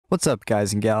What's up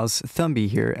guys and gals, Thumby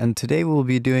here, and today we'll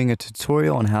be doing a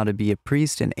tutorial on how to be a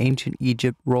priest in ancient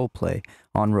Egypt roleplay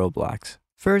on Roblox.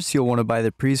 First, you'll want to buy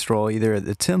the priest role either at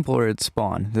the temple or at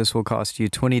spawn. This will cost you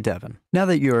 20 Devon. Now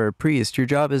that you are a priest, your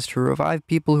job is to revive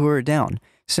people who are down.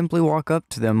 Simply walk up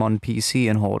to them on PC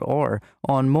and hold R,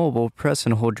 on mobile, press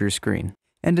and hold your screen.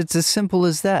 And it's as simple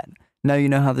as that. Now you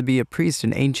know how to be a priest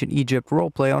in ancient Egypt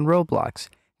roleplay on Roblox.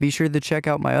 Be sure to check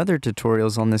out my other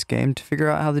tutorials on this game to figure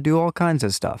out how to do all kinds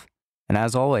of stuff. And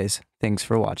as always, thanks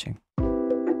for watching.